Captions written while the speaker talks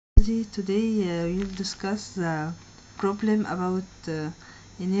energy. Today we'll discuss the problem about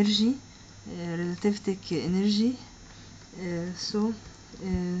energy, relativity energy.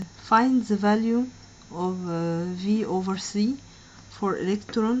 Find the value of V over C for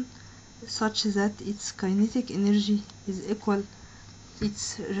electron such that its kinetic energy is equal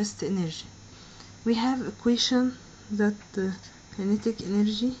its rest energy. We have equation that kinetic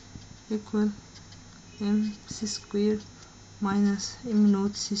energy equal mc square minus m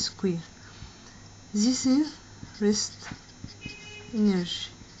naught c square. This is rest energy,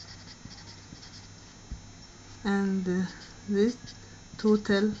 and this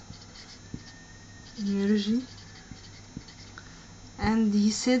total energy, and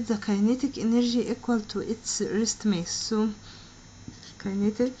he said the kinetic energy equal to its rest mass. So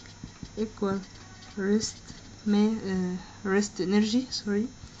kinetic equal rest energy,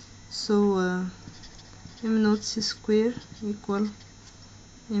 so m naught c square equal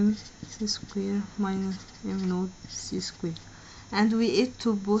m c square minus m naught c square, and we add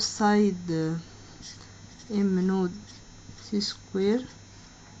to both sides m naught c square.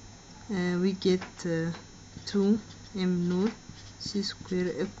 We get 2 m naught c square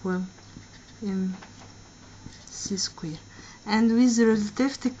equal m c square, and with the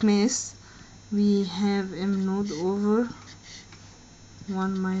relativity mass we have m naught over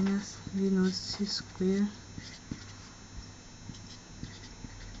 1 minus v naught c square,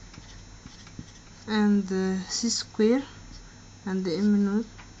 and c square and the m naught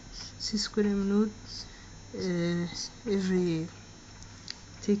c square m naught every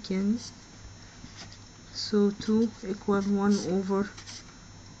taken, so 2 equal 1 over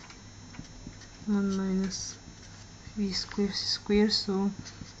 1 minus v square c square, so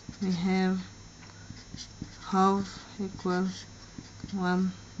we have half equal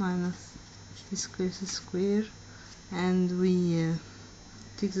 1 minus v square c square, and we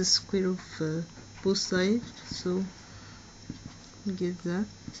take the square of both sides, so we get that,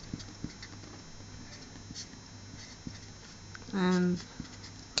 and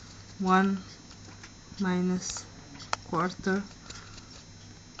 1 minus quarter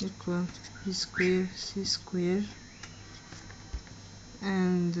equal v square c square,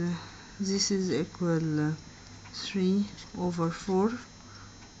 and this is equal 3 over 4,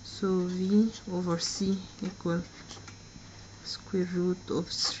 so v over c equal square root of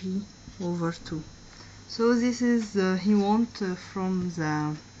 3 over 2. So this is he want from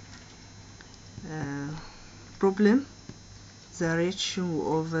the problem the ratio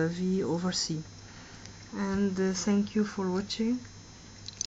of v over c, and thank you for watching.